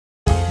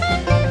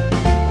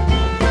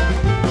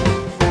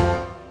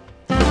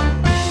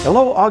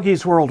Hello,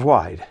 Augies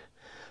Worldwide.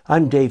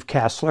 I'm Dave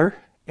Kassler,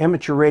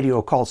 amateur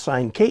radio call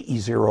sign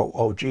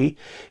KE0OG,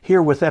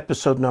 here with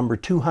episode number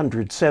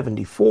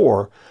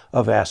 274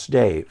 of Ask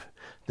Dave.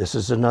 This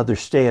is another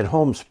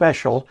stay-at-home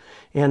special,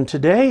 and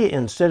today,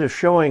 instead of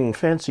showing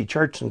fancy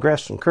charts and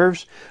graphs and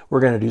curves,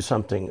 we're going to do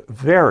something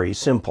very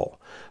simple.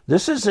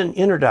 This is an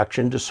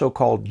introduction to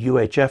so-called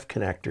UHF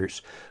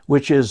connectors,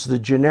 which is the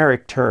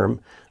generic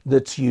term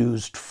that's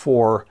used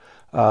for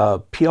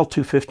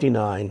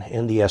PL-259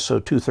 and the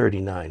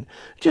SO-239.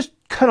 Just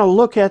kind of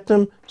look at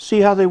them,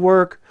 see how they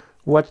work,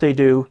 what they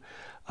do.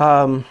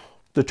 The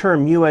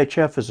term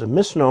UHF is a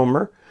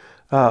misnomer.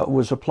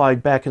 Was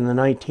applied back in the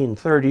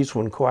 1930s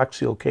when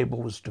coaxial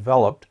cable was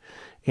developed,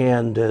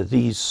 and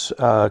these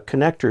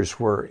connectors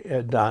were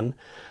done.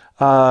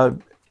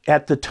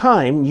 At the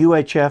time,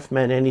 UHF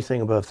meant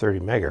anything above 30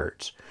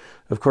 megahertz.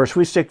 Of course,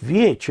 we stick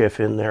VHF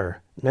in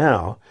there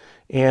now,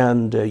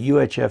 and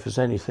UHF is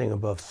anything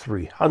above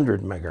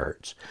 300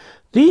 megahertz.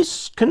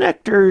 These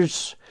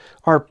connectors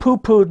are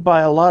poo-pooed by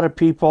a lot of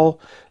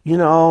people, you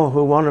know,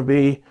 who want to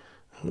be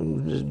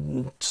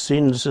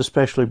seen as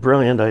especially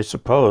brilliant, I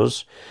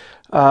suppose.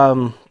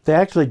 They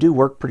actually do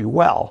work pretty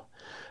well.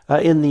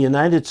 In the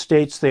United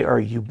States, they are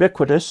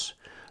ubiquitous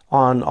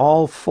on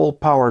all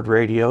full-powered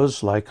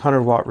radios, like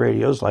 100-watt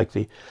radios, like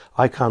the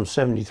ICOM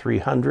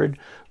 7300.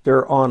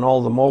 They're on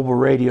all the mobile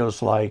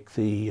radios, like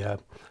the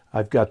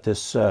I've got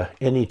this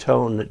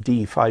Anytone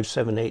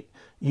D578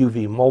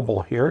 UV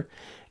mobile here,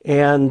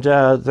 and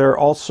they're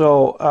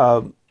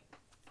also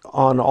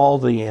on all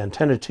the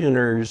antenna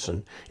tuners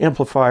and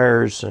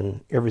amplifiers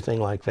and everything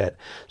like that.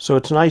 So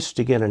it's nice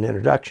to get an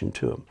introduction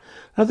to them.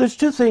 Now there's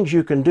two things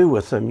you can do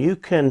with them. You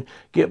can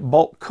get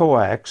bulk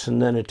coax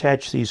and then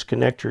attach these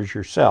connectors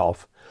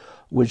yourself,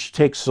 which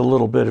takes a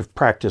little bit of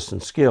practice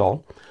and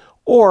skill.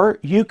 Or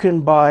you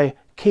can buy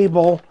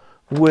cable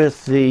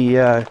with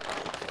the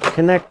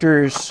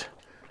connectors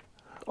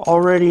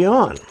already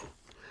on,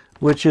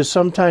 which is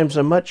sometimes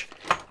a much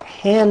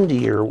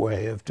handier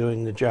way of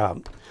doing the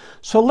job.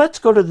 So let's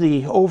go to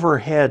the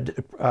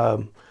overhead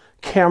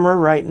camera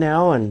right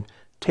now and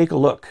take a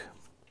look.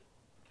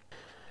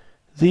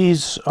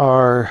 These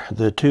are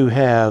the two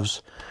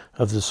halves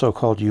of the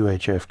so-called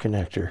UHF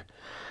connector.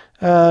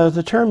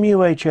 The term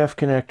UHF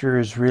connector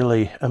is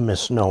really a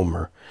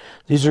misnomer.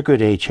 These are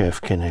good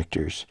HF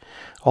connectors,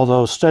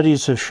 although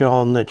studies have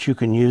shown that you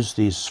can use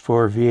these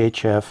for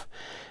VHF,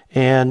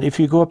 and if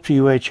you go up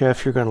to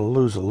UHF, you're going to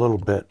lose a little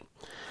bit.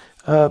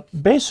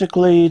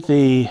 Basically,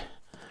 the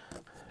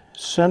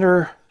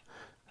center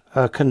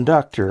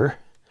conductor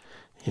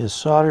is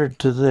soldered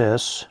to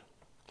this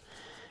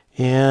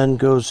and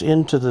goes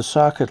into the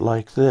socket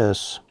like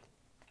this.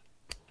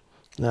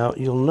 Now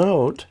you'll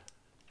note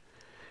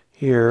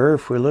here,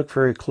 if we look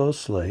very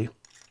closely,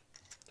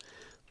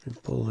 let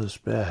me pull this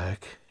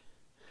back,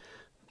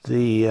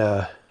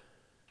 the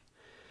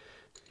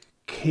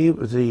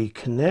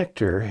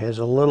connector has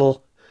a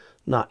little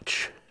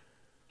notch,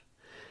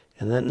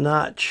 and that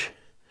notch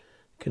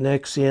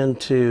connects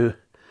into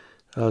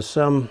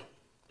some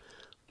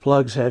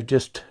plugs have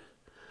just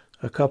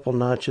a couple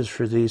notches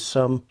for these.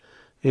 Some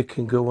it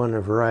can go in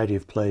a variety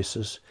of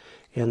places.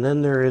 And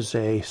then there is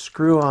a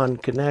screw-on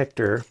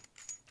connector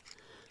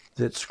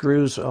that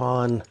screws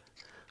on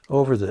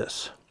over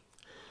this.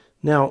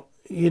 Now,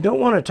 you don't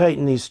want to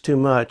tighten these too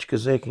much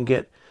because they can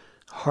get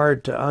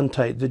hard to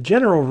untighten. The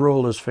general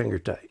rule is finger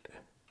tight.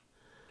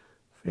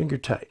 Finger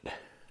tight.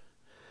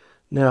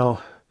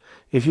 Now,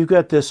 if you've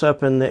got this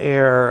up in the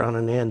air on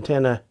an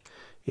antenna,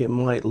 it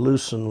might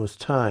loosen with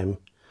time.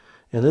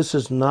 And this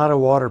is not a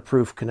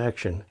waterproof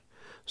connection,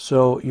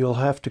 so you'll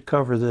have to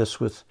cover this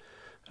with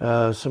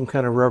some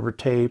kind of rubber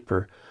tape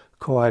or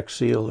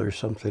coaxial or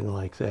something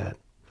like that.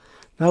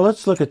 Now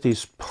let's look at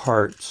these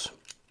parts.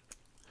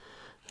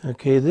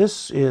 Okay,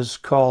 this is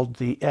called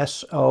the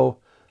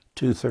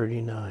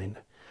SO-239.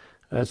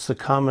 That's the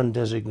common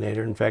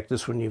designator. In fact,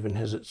 this one even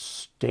has it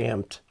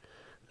stamped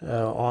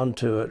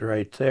onto it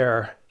right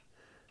there.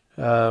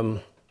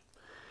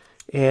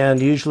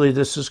 And usually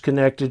this is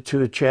connected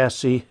to a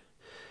chassis,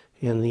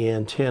 and the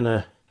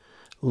antenna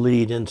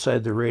lead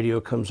inside the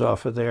radio comes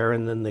off of there,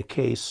 and then the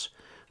case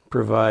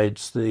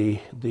provides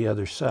the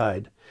other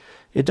side.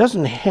 It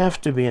doesn't have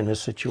to be in a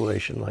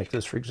situation like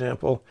this. For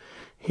example,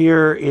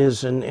 here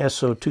is an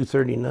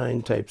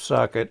SO-239 type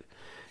socket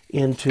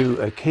into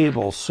a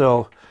cable.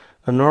 So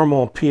a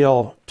normal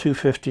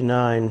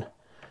PL-259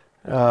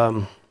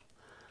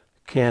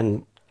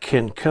 can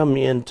come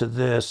into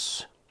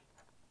this.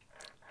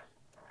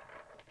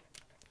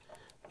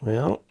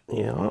 Well,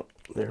 yeah,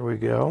 there we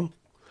go.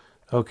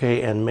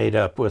 Okay, and made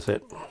up with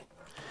it,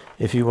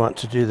 if you want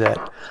to do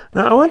that.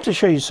 Now, I want to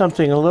show you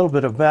something a little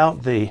bit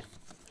about the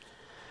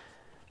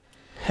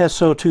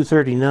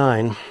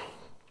SO-239.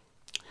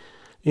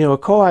 You know, a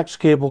coax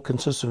cable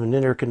consists of an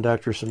inner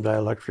conductor, some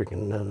dielectric,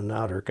 and then an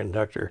outer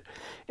conductor.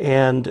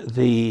 And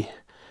the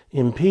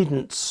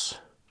impedance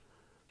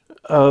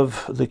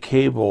of the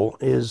cable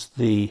is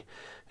the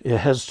It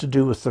has to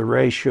do with the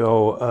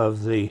ratio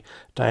of the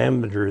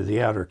diameter of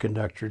the outer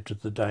conductor to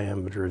the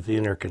diameter of the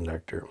inner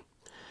conductor.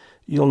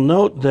 You'll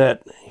note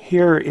that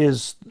here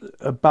is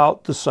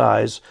about the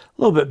size,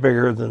 a little bit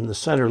bigger than the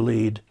center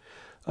lead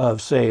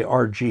of, say,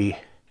 RG8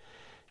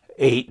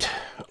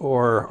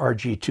 or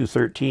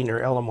RG213 or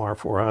LMR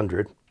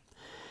 400.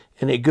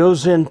 And it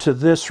goes into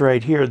this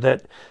right here.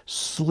 That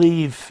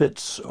sleeve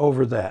fits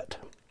over that.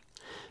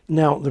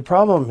 Now, the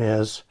problem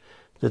is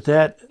that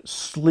that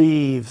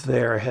sleeve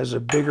there has a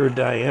bigger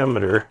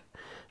diameter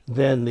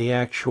than the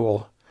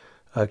actual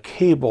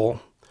cable.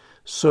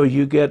 So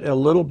you get a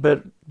little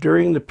bit,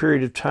 during the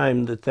period of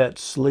time that that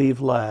sleeve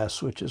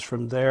lasts, which is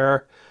from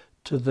there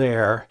to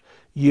there,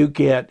 you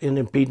get an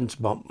impedance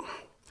bump.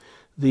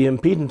 The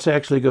impedance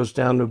actually goes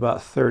down to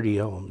about 30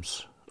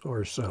 ohms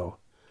or so.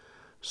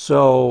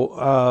 So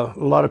a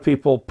lot of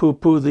people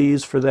poo-poo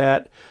these for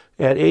that.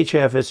 At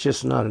HF, it's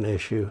just not an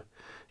issue.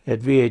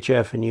 At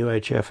VHF and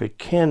UHF, it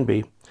can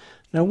be.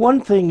 Now, one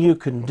thing you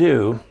can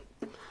do,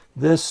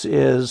 this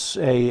is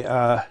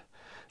a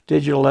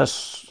digital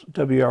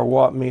SWR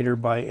watt meter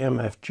by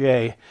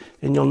MFJ,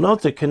 and you'll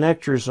note the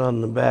connectors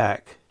on the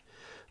back.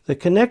 The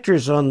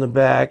connectors on the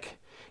back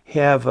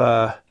have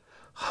a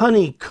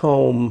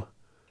honeycomb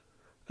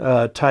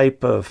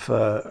type of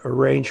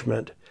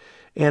arrangement,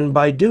 and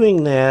by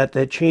doing that,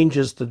 that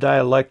changes the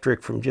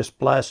dielectric from just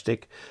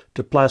plastic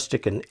to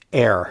plastic and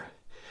air,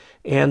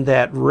 and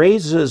that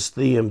raises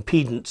the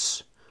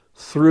impedance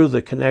through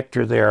the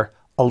connector there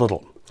a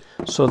little.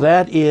 So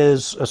that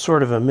is a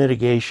sort of a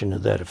mitigation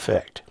of that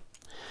effect.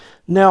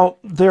 Now,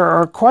 there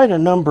are quite a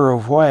number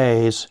of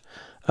ways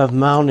of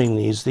mounting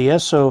these. The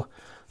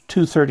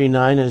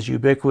SO-239 is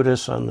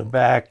ubiquitous on the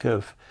back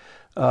of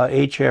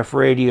HF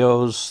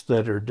radios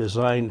that are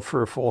designed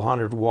for a full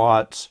 100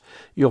 watts.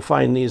 You'll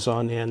find these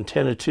on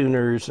antenna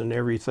tuners and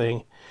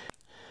everything.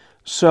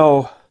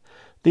 So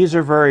these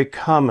are very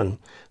common.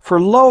 For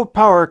low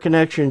power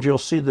connections, you'll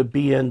see the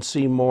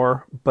BNC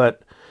more,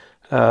 but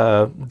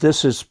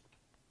this is,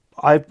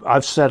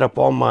 I've set up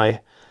all my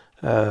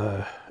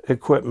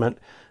equipment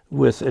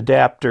with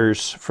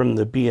adapters from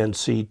the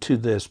BNC to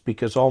this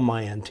because all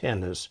my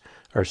antennas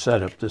are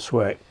set up this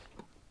way.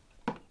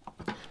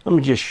 Let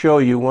me just show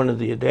you one of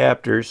the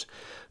adapters.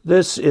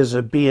 This is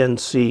a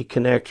BNC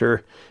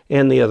connector,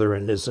 and the other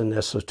end is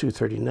an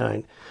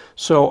SO-239.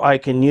 So I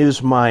can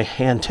use my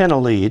antenna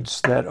leads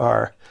that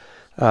are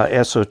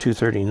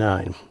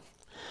SO-239.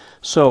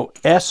 So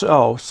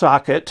SO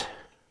socket,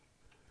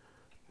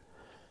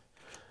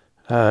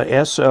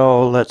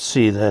 SO, let's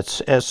see,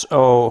 that's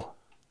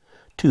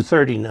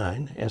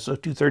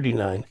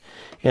SO-239,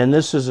 and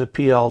this is a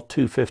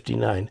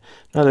PL-259.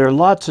 Now there are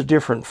lots of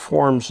different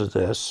forms of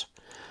this.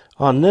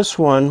 On this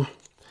one,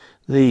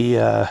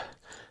 the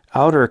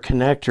outer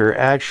connector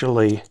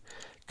actually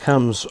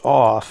comes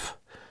off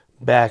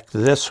back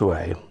this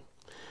way,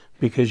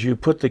 because you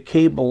put the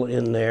cable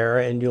in there,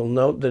 and you'll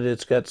note that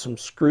it's got some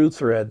screw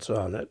threads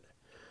on it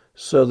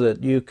so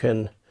that you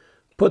can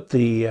put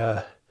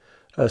the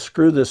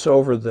screw this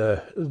over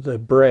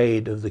the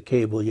braid of the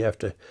cable. You have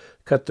to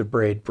cut the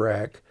braid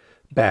back.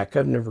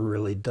 I've never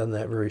really done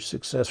that very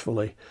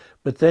successfully.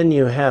 But then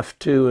you have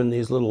to, in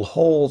these little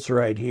holes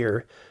right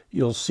here,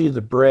 you'll see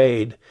the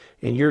braid,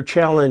 and your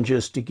challenge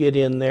is to get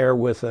in there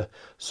with a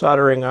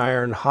soldering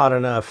iron hot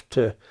enough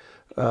to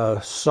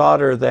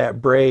solder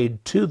that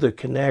braid to the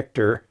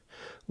connector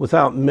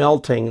without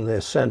melting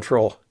the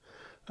central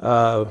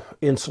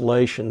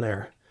insulation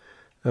there.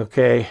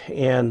 Okay,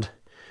 and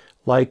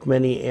like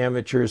many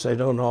amateurs, I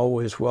don't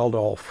always weld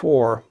all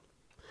four.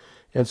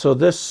 And so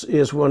this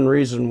is one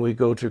reason we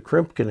go to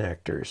crimp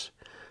connectors.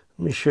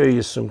 Let me show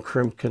you some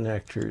crimp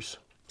connectors.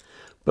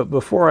 But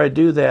before I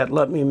do that,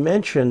 let me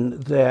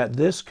mention that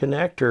this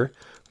connector,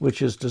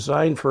 which is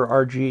designed for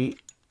RG8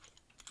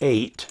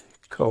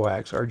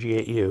 coax,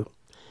 RG8U,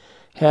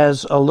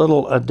 has a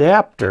little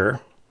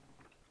adapter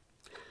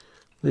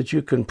that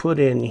you can put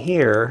in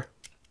here,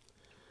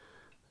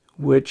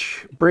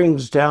 which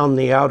brings down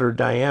the outer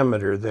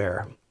diameter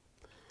there.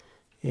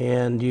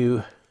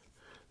 And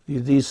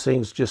these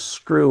things just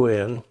screw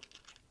in.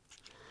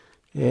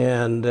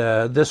 And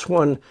this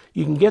one,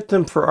 you can get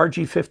them for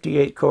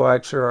RG58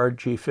 coax or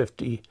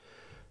RG8X.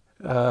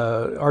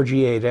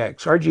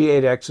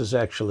 RG8X is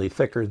actually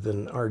thicker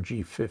than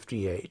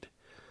RG58.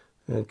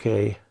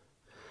 Okay.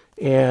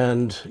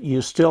 And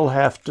you still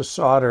have to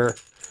solder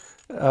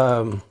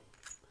the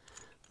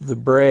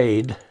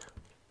braid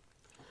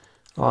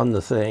on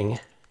the thing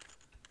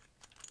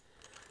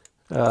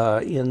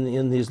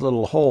in these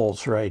little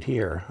holes right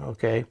here.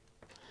 Okay.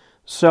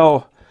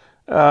 So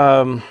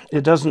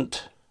it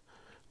doesn't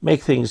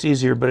make things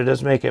easier, but it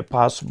does make it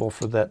possible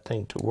for that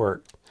thing to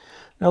work.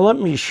 Now let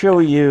me show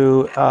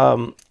you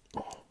a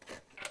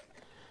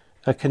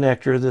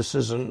connector. This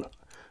is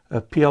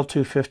a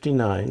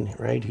PL-259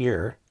 right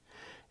here.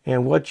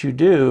 And what you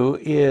do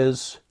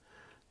is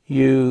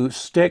you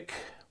stick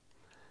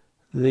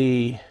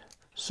the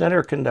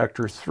center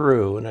conductor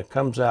through, and it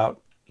comes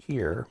out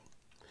here.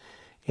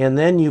 And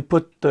then you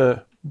put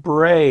the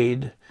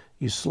braid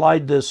You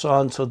slide this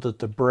on so that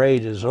the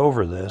braid is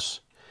over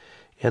this,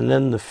 and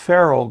then the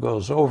ferrule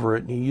goes over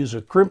it, and you use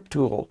a crimp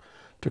tool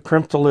to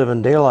crimp the live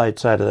and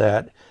daylights out of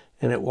that,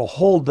 and it will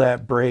hold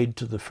that braid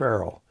to the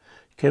ferrule.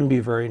 Can be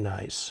very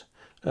nice,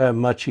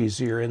 much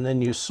easier. And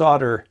then you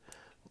solder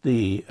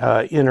the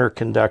inner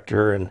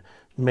conductor and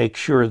make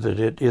sure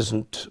that it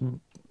isn't,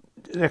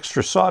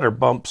 extra solder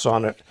bumps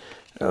on it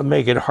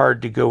make it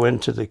hard to go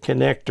into the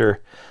connector.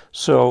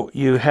 So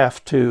you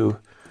have to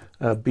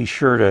be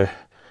sure to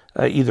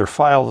either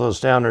file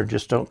those down or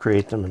just don't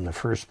create them in the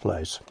first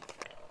place.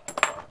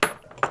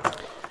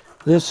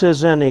 This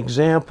is an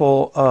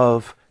example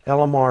of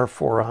LMR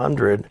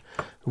 400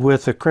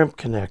 with a crimp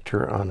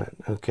connector on it,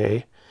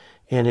 okay?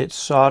 And it's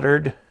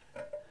soldered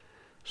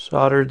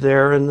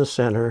there in the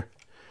center,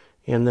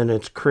 and then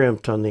it's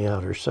crimped on the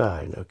outer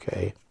side,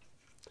 okay?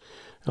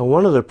 Now,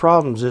 one of the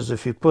problems is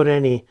if you put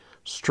any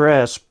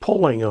stress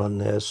pulling on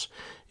this,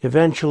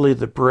 eventually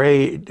the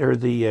braid, or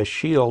the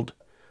shield,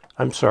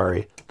 I'm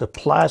sorry, the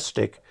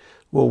plastic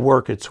will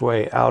work its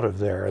way out of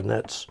there, and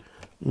that's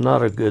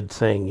not a good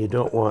thing. You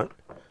don't want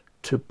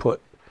to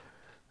put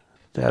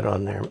that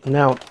on there.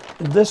 Now,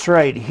 this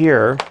right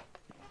here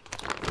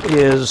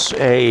is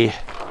a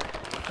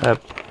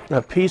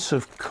piece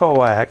of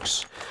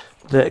coax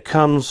that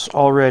comes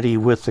already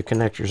with the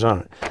connectors on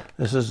it.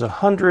 This is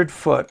 100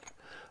 foot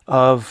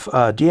of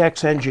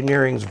DX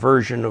Engineering's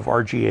version of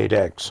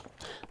RG8X.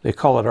 They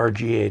call it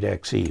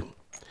RG8XE.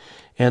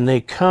 And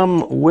they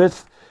come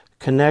with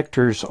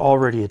connectors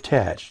already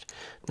attached.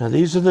 Now,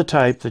 these are the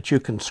type that you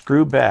can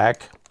screw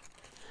back,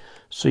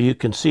 so you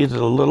can see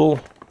the little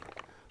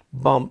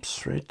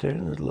bumps right there,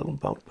 the little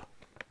bump.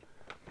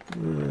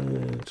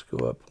 Let's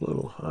go up a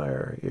little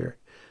higher here.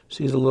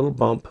 See the little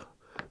bump,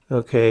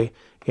 okay?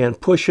 And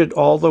push it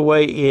all the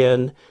way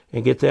in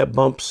and get that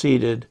bump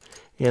seated,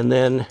 and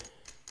then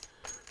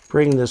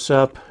bring this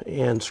up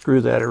and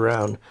screw that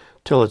around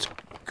till it's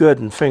good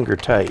and finger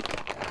tight.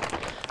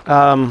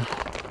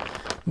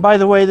 By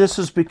the way, this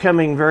is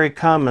becoming very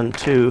common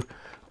to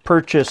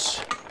purchase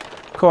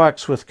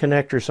coax with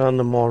connectors on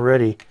them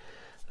already.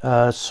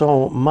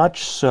 So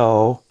much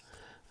so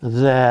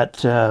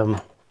that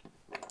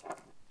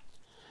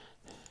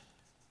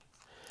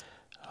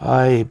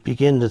I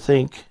begin to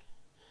think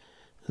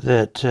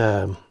that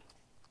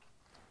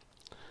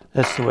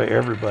that's the way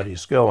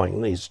everybody's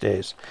going these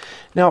days.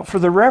 Now, for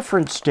the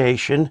reference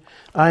station,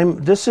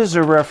 this is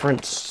a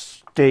reference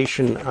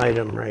station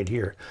item right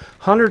here.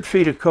 100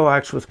 feet of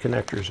coax with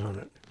connectors on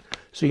it.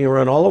 So you can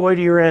run all the way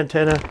to your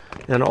antenna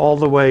and all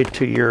the way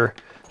to your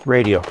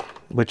radio,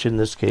 which in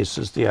this case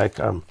is the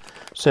ICOM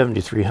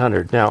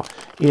 7300. Now,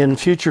 in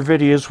future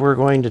videos, we're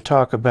going to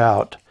talk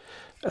about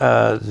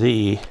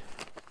the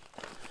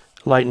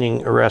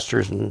lightning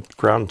arresters and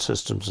ground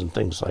systems and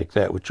things like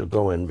that, which will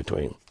go in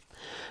between.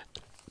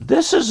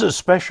 This is a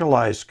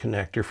specialized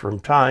connector from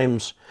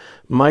Times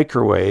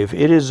Microwave.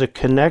 It is a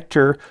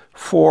connector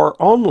for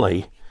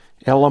only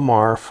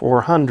LMR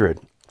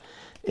 400.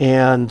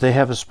 And they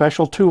have a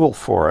special tool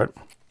for it.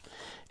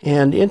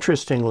 And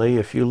interestingly,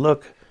 if you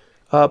look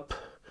up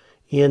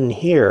in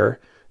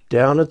here,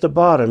 down at the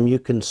bottom, you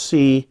can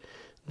see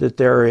that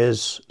there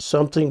is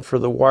something for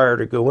the wire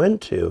to go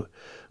into.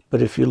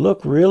 But if you look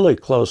really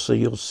closely,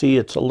 you'll see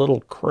it's a little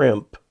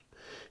crimp.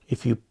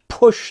 If you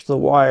push the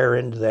wire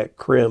into that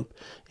crimp,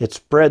 it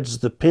spreads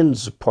the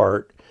pins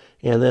apart,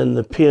 and then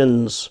the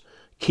pins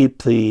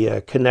keep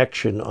the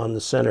connection on the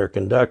center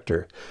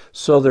conductor.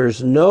 So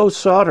there's no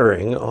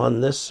soldering on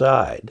this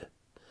side.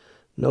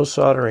 No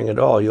soldering at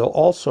all. You'll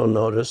also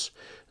notice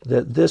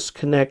that this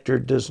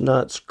connector does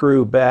not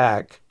screw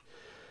back.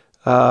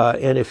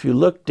 And if you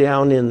look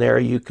down in there,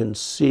 you can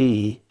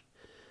see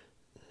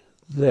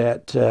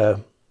that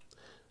the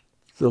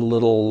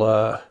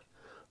little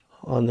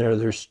on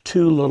there's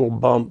two little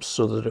bumps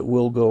so that it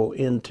will go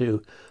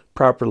into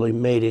properly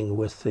mating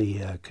with the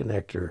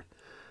connector,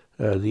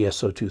 the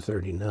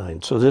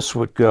SO-239. So this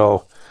would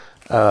go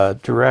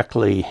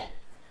directly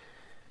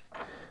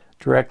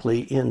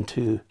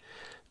into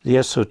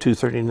the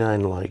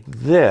SO-239 like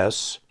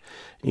this.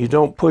 You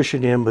don't push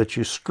it in, but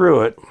you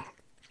screw it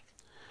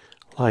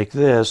like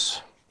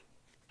this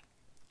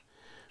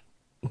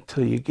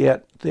until you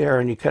get there,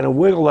 and you kind of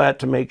wiggle that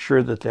to make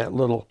sure that that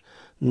little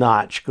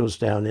notch goes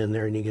down in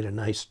there and you get a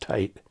nice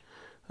tight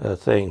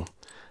thing.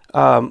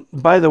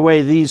 By the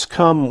way, these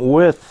come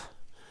with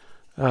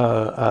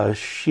a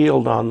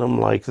shield on them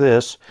like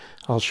this.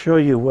 I'll show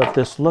you what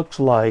this looks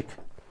like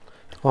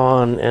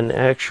on an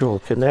actual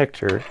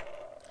connector,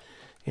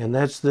 and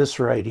that's this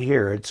right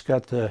here. It's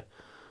got the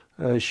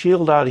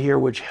shield out here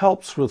which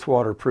helps with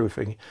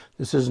waterproofing.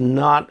 This is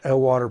not a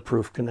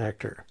waterproof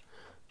connector.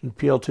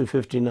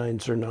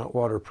 PL-259s are not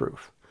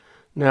waterproof.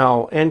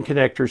 Now, end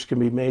connectors can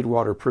be made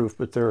waterproof,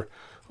 but they're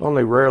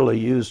only rarely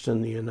used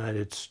in the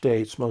United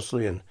States,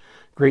 mostly in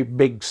great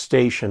big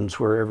stations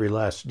where every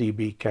last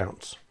dB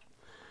counts.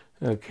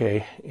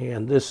 Okay,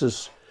 and this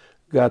has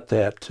got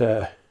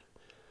that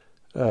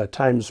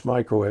Times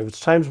Microwave.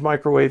 It's Times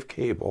Microwave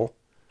cable.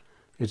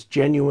 It's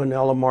genuine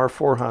LMR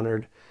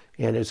 400.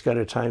 and it's got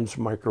a times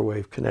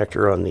microwave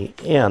connector on the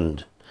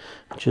end,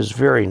 which is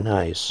very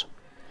nice.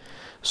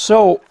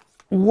 So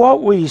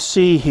what we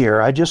see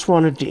here, I just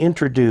wanted to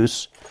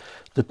introduce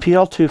the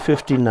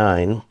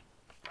PL-259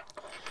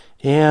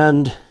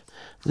 and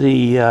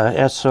the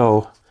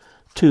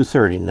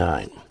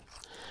SO-239.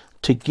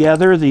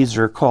 Together, these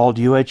are called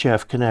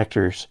UHF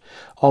connectors,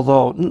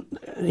 although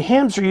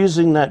hams are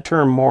using that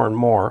term more and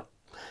more.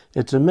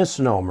 It's a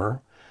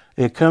misnomer.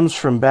 It comes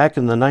from back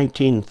in the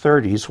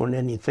 1930s when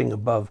anything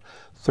above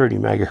 30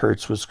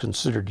 megahertz was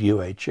considered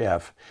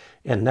UHF,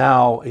 and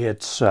now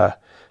it's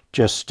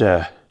just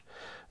a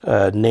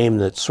name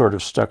that's sort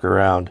of stuck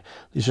around.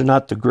 These are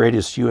not the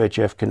greatest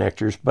UHF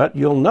connectors, but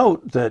you'll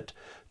note that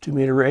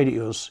 2-meter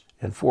radios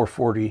and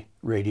 440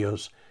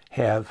 radios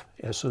have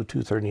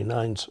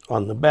SO-239s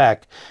on the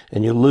back,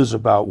 and you lose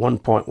about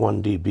 1.1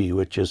 dB,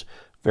 which is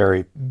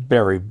very,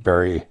 very,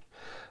 very,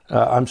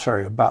 I'm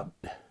sorry, about,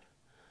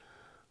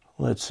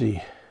 let's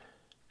see,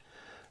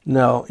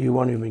 no, you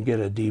won't even get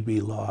a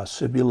dB loss.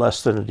 It'd be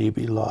less than a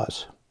dB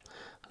loss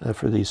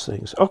for these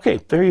things. Okay,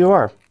 there you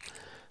are.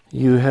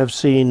 You have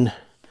seen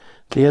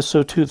the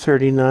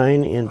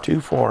SO-239 in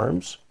two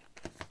forms,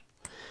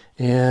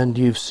 and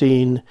you've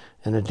seen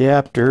an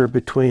adapter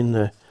between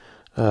the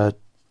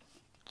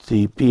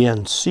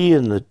BNC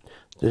and that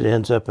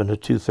ends up in a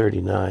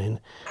 239,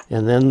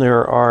 and then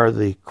there are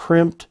the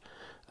crimped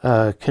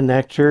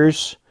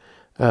connectors,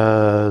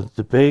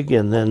 the big,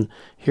 and then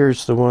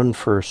here's the one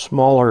for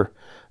smaller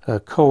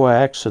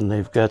coax, and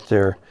they've got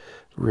their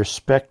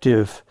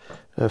respective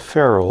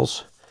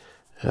ferrules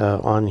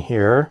on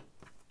here,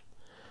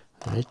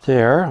 right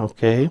there,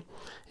 okay,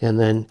 and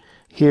then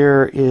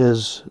here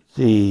is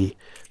the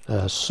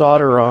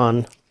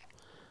solder-on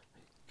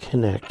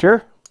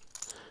connector.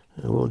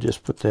 And we'll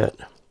just put that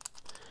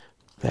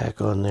back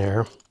on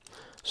there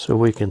so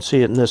we can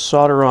see it. And this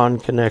solder-on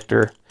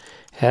connector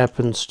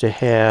happens to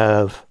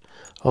have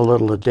a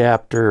little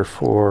adapter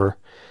for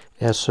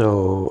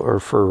SO or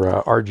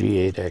for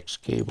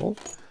RG8X cable.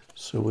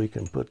 So we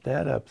can put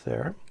that up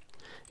there.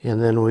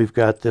 And then we've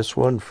got this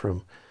one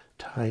from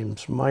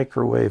Times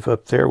Microwave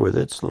up there with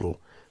its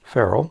little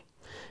ferrule.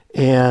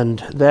 And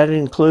that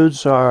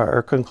includes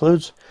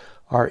concludes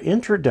our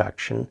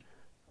introduction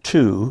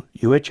to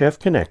UHF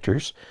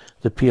connectors,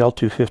 the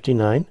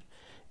PL-259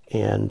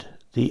 and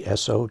the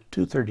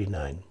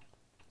SO-239.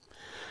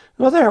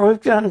 Well, there we've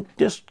done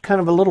just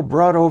kind of a little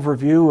broad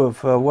overview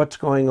of what's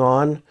going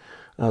on,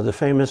 the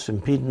famous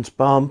impedance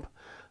bump,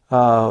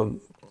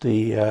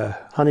 the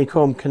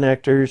honeycomb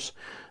connectors,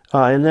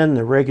 and then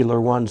the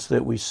regular ones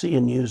that we see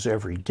and use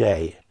every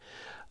day.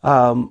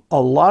 A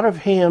lot of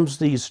hams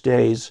these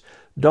days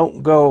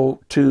don't go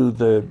to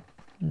the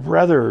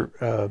rather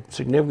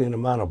significant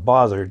amount of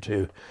bother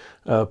to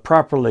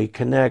properly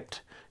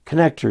connect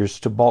connectors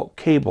to bulk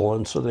cable,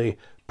 and so they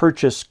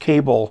purchase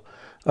cable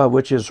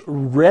which is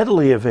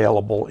readily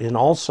available in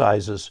all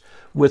sizes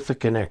with the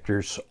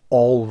connectors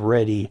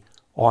already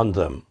on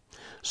them.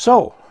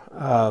 So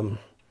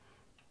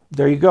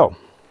there you go.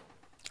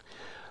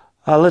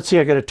 Let's see,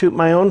 I got to toot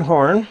my own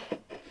horn.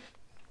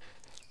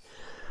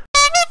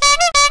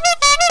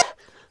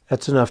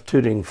 That's enough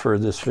tooting for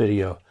this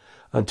video.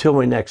 Until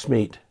we next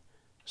meet,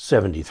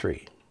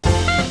 73.